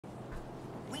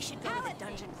We should go to the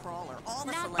dungeon crawler. All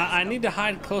the I need to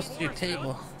hide close to your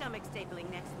table. stomach stapling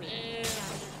next week.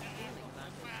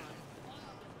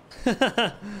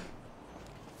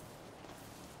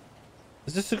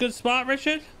 Is this a good spot,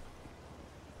 Richard?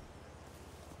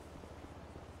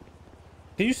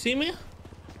 Can you see me?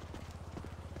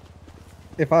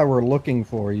 If I were looking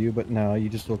for you, but no, you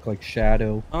just look like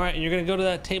shadow. All right, and you're gonna go to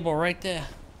that table right there.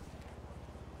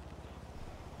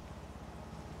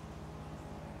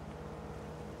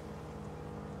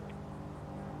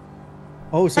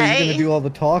 Oh, so you're gonna do all the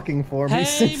talking for me?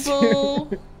 Hey,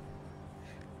 boo.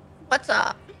 What's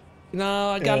up? No,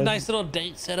 I got a nice little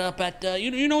date set up at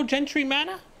you know Gentry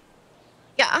Manor?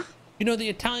 Yeah. You know the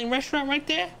Italian restaurant right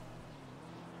there?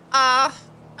 I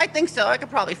think so. I could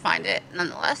probably find it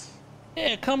nonetheless.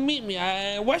 Yeah, come meet me.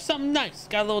 I wear something nice.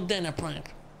 Got a little dinner planned.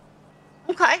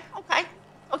 Okay.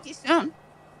 Talk to you soon.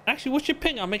 Actually, what's your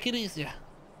ping? I'll make it easier.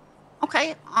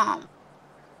 Okay.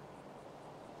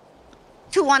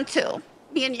 212.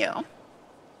 Me and you.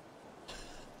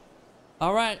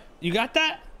 All right, you got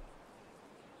that?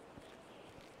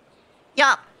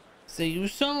 Yup. See you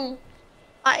soon.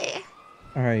 Bye.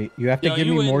 All right, you have to give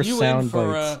me more sound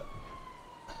bites.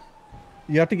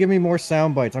 You have to give me more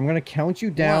sound bites. I'm gonna count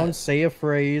you down, say a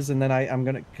phrase, and then I'm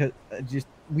gonna just.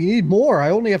 We need more. I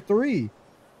only have 3.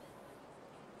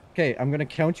 Okay, I'm gonna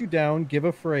count you down, give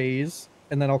a phrase,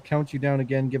 and then I'll count you down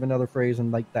again, give another phrase,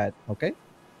 and like that. Okay.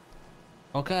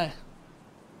 Okay.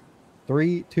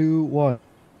 3, 2, 1.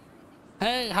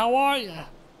 Hey, how are you?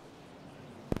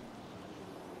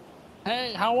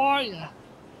 Hey, how are you?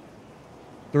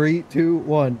 3, 2,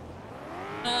 1.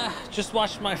 Just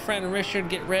watched my friend Richard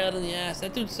get railed in the ass.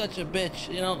 That dude's such a bitch.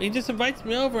 You know, he just invites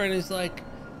me over and he's like,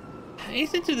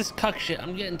 he's into this cuck shit.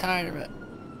 I'm getting tired of it.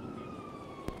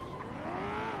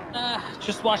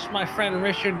 Just watched my friend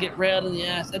Richard get railed in the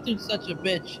ass. That dude's such a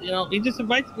bitch. You know, he just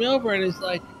invites me over and he's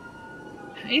like,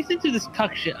 he's into this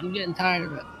cuck shit. I'm getting tired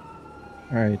of it.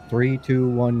 All right, 3, 2,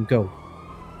 1, go.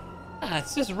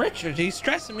 It's just Richard. He's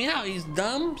stressing me out. He's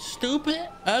dumb, stupid,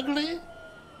 ugly.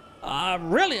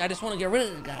 Really, I just want to get rid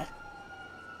of the guy.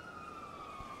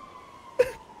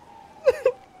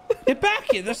 Get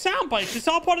back here. The sound bites. It's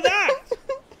all part of the act.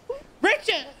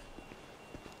 Richard!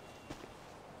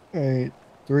 All right,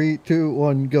 3, 2,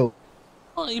 1, go.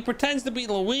 Well, he pretends to be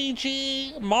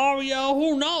Luigi, Mario,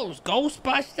 who knows?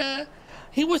 Ghostbuster.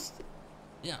 He was...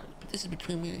 Yeah, but this is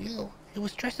between me and you. He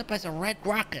was dressed up as a red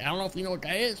rocket. I don't know if you know what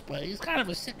that is, but he's kind of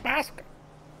a sick bastard.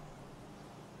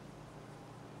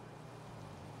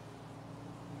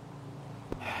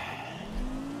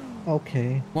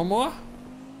 Okay. One more?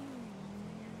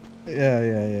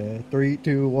 Yeah. 3,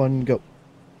 2, 1, go.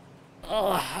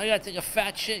 Oh, I gotta take a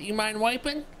fat shit. You mind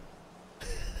wiping?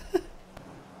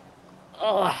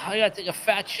 Oh, I gotta take a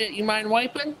fat shit. You mind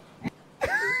wiping?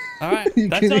 All right,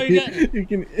 that's all you get.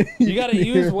 You gotta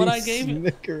use what I gave you.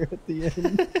 Snicker at the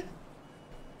end.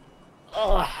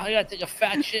 Oh, I gotta take a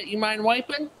fat shit. You mind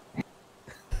wiping?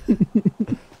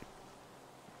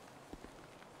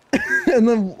 And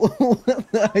then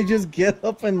I just get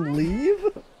up and leave?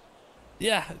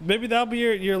 Yeah, maybe that'll be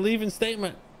your leaving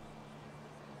statement.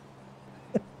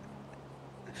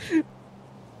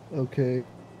 Okay.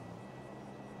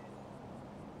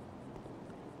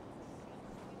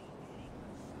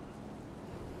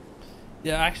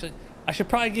 Yeah, actually, I should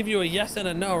probably give you a yes and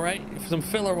a no, right? For some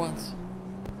filler ones.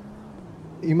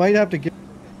 You might have to give...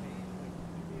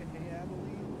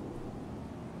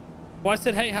 Well, I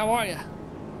said, hey, how are you?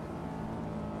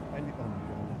 Oh my god,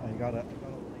 I gotta...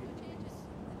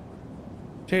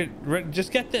 Dude,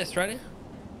 just get this, ready?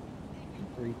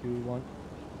 3, 2, 1.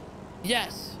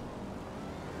 Yes.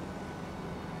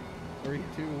 3,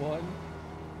 2, 1.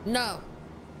 No.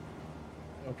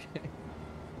 Okay.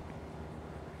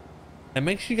 And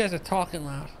make sure you guys are talking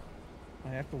loud.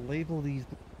 I have to label these...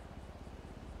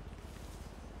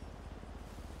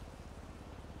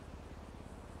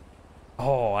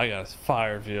 Oh, I got a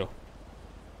fire view.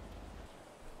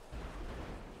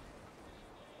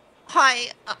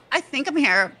 Hi, I think I'm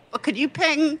here, but could you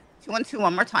ping 212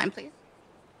 one more time, please?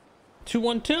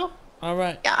 212? All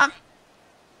right. Yeah.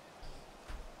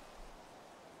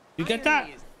 You get that?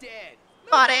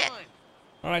 Got it.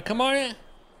 All right, come on in.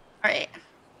 All right.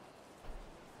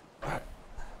 All right.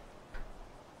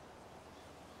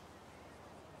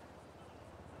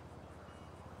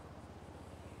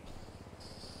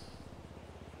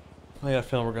 I got a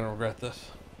feeling we're gonna regret this.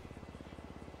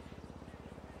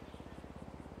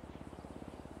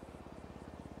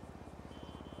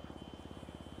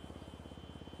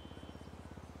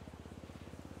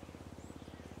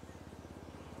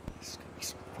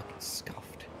 He's fucking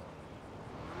scuffed.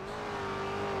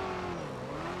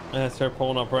 Start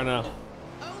pulling up right now.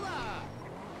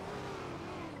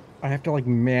 I have to like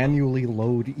manually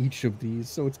load each of these,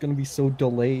 so it's gonna be so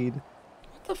delayed.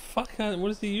 What the fuck?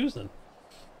 What is he using?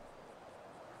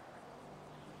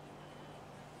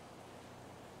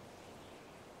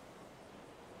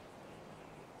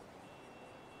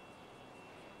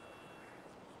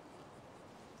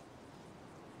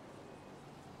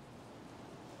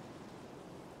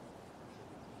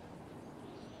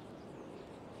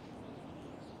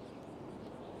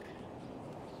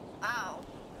 Wow,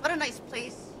 what a nice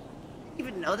place. I didn't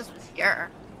even know this was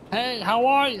here. Hey, how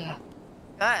are you?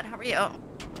 Good, how are you?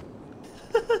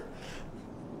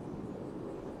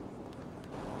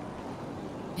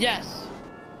 Yes.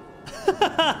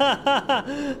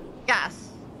 Yes.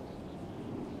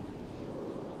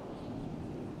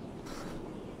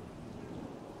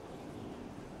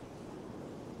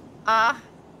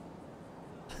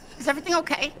 Is everything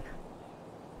okay?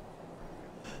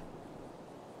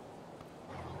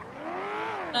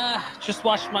 Just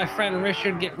watched my friend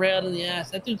Richard get railed in the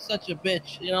ass. That dude's such a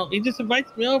bitch. You know, he just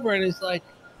invites me over and he's like,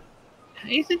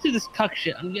 he's into this cuck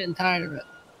shit. I'm getting tired of it.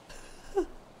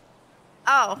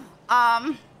 Oh,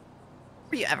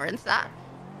 were you ever into that?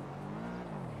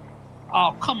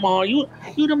 Oh, come on. You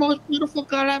the most beautiful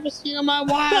girl I've ever seen in my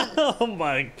life. Oh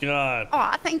my god.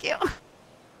 Aw, thank you.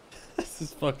 This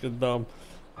is fucking dumb.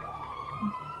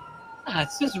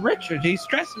 It's just Richard. He's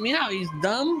stressing me out. He's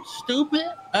dumb, stupid,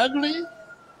 ugly.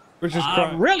 Richard's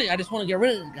crying. Really, I just want to get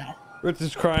rid of this guy.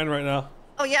 Richard's crying right now.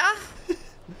 Oh, yeah?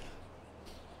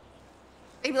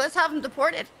 Maybe let's have him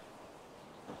deported.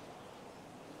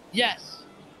 Yes.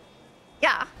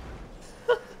 Yeah.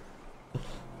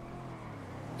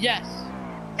 Yes.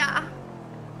 Yeah.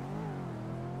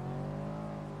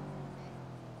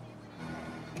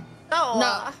 So,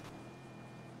 no.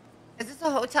 Is this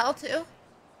a hotel too?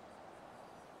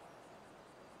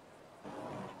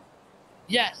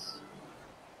 Yes.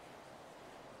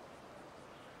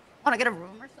 Want to get a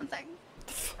room or something?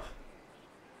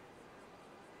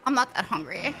 I'm not that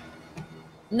hungry.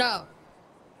 No.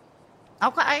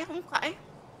 Okay, okay.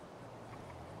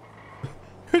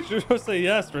 Richard, don't say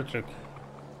yes, Richard.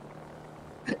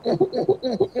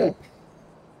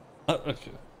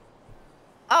 Okay.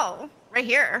 Oh, right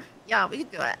here. Yeah, we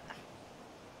could do it.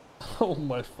 Oh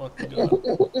my fucking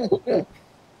god.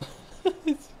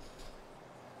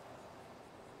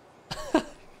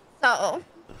 So,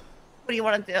 what do you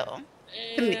want to do?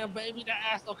 Yeah, baby,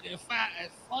 that ass looking fat as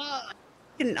fuck.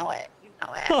 You know it. You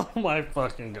know it. Oh my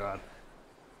fucking god.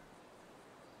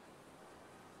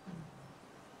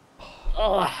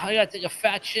 Oh, I gotta take a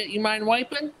fat shit. You mind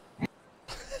wiping?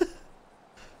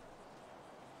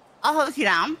 I'll hose you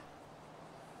down.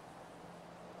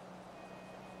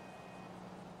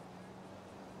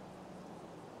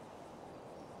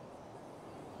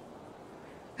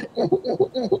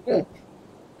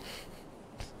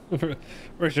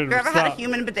 Richard, you ever stop. had a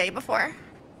human bidet before?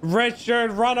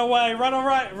 Richard, run away, run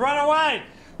away, run away,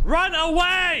 run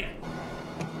away!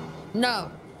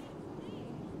 No.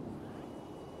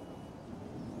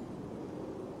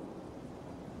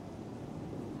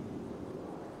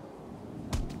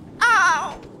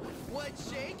 Ow!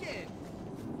 What's shaking?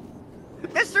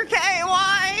 Mr. K,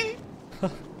 why?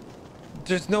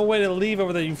 There's no way to leave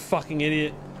over there, you fucking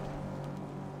idiot.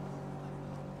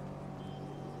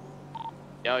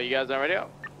 Yo, you guys already up?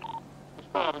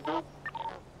 Got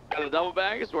the double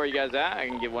bags? Where you guys at? I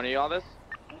can give one of y'all this.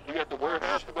 You got the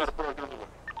warehouse, you got to put it everywhere.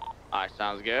 Alright,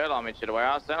 sounds good. I'll meet you at the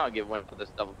warehouse then. I'll give one for this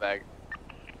double bag.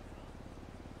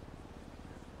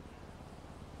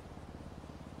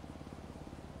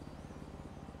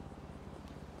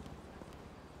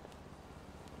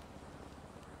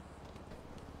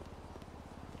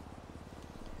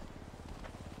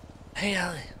 Hey,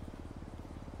 Allie.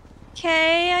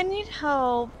 Okay, I need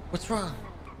help. What's wrong?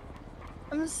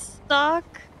 I'm stuck.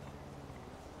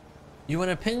 You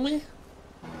wanna ping me?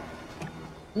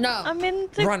 No. I'm in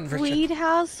the Run, Richard. weed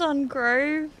house on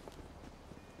Grove.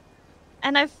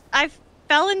 And I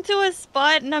fell into a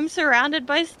spot and I'm surrounded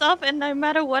by stuff and no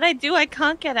matter what I do, I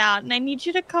can't get out. And I need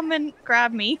you to come and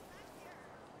grab me.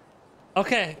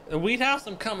 Okay, the weed house,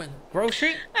 I'm coming. Grove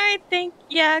Street? Alright,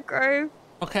 yeah, Grove.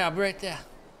 Okay, I'll be right there.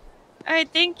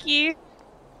 Alright, thank you.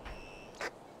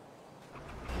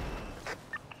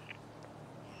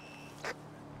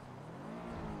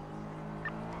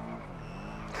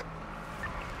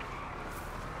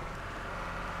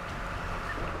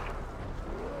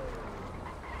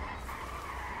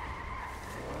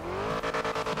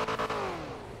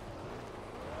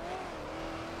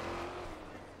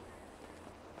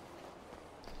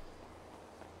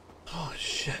 Oh,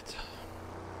 shit.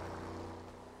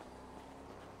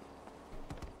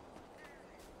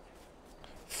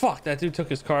 Fuck, that dude took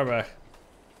his car back.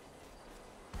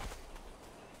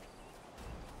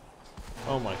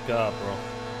 Oh my god,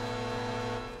 bro.